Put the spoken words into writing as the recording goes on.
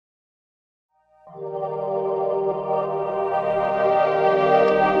Hi,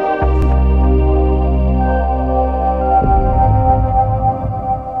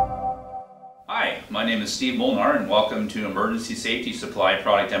 my name is Steve Molnar and welcome to Emergency Safety Supply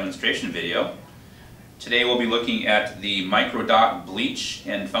product demonstration video. Today we'll be looking at the MicroDot Bleach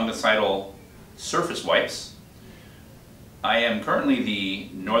and fungicidal surface wipes. I am currently the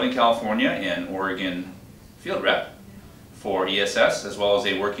Northern California and Oregon field rep for ESS, as well as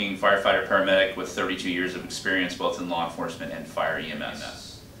a working firefighter paramedic with 32 years of experience both in law enforcement and fire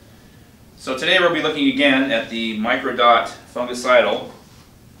EMS. So today we'll be looking again at the MicroDot fungicidal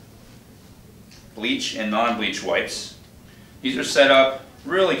bleach and non-bleach wipes. These are set up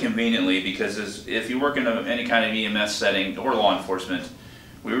really conveniently because if you work in any kind of EMS setting or law enforcement,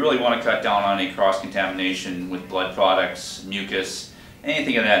 we really want to cut down on any cross-contamination with blood products, mucus,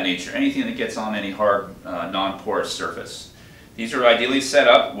 anything of that nature, anything that gets on any hard, non-porous surface. These are ideally set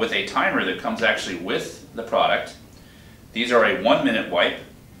up with a timer that comes actually with the product. These are a 1-minute wipe.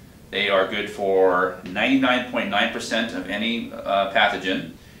 They are good for 99.9% of any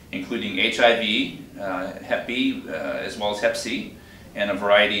pathogen, including HIV, Hep B, as well as Hep C, and a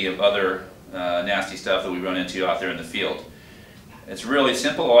variety of other nasty stuff that we run into out there in the field. It's really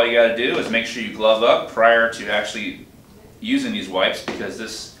simple. All you got to do is make sure you glove up prior to actually using these wipes, because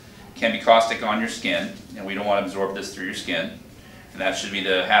this can be caustic on your skin, and we don't want to absorb this through your skin. And that should be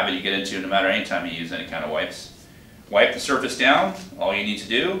the habit you get into no matter any time you use any kind of wipes. Wipe the surface down. All you need to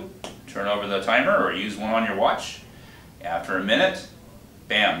do, turn over the timer or use one on your watch. After a minute,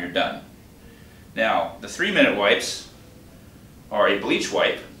 bam, you're done. Now, the 3-minute wipes are a bleach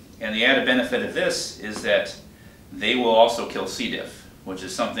wipe, and the added benefit of this is that they will also kill C. diff, which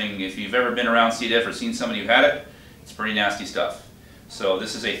is something, if you've ever been around C. diff or seen somebody who had it, it's pretty nasty stuff. So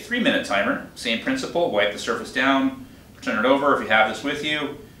this is a 3-minute timer, same principle, wipe the surface down, turn it over if you have this with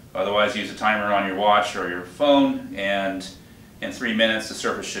you, otherwise use a timer on your watch or your phone, and in 3 minutes the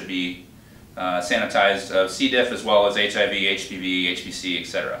surface should be sanitized of C. diff as well as HIV, HPV, HPC,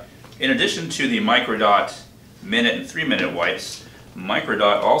 etc. In addition to the MicroDot Minute and 3-minute wipes,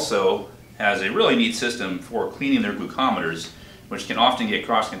 MicroDot also has a really neat system for cleaning their glucometers, which can often get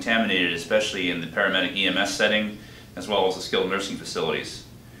cross-contaminated, especially in the paramedic EMS setting, as well as the skilled nursing facilities.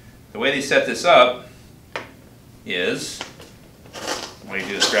 The way they set this up is, what you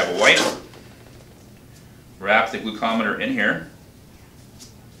do is grab a wipe, wrap the glucometer in here.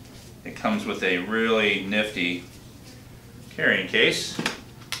 It comes with a really nifty carrying case.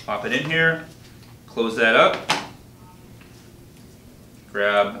 Pop it in here, close that up,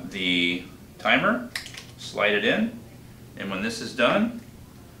 grab the timer, slide it in, and when this is done,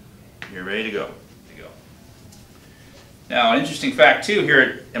 you're ready to go. Now, an interesting fact too here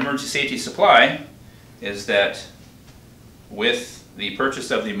at Emergency Safety Supply is that with the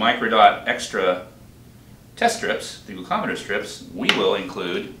purchase of the MicroDot Extra test strips, the glucometer strips, we will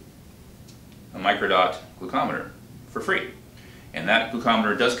include a MicroDot glucometer for free. And that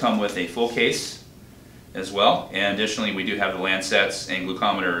glucometer does come with a full case as well, and additionally we do have the Lancets and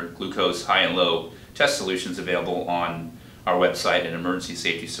glucometer glucose high and low test solutions available on our website at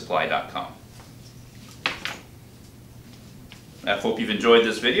emergencysafetysupply.com. I hope you've enjoyed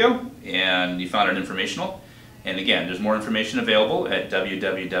this video and you found it informational. And again, there's more information available at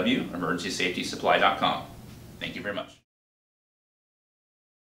www.emergencysafetysupply.com. Thank you very much.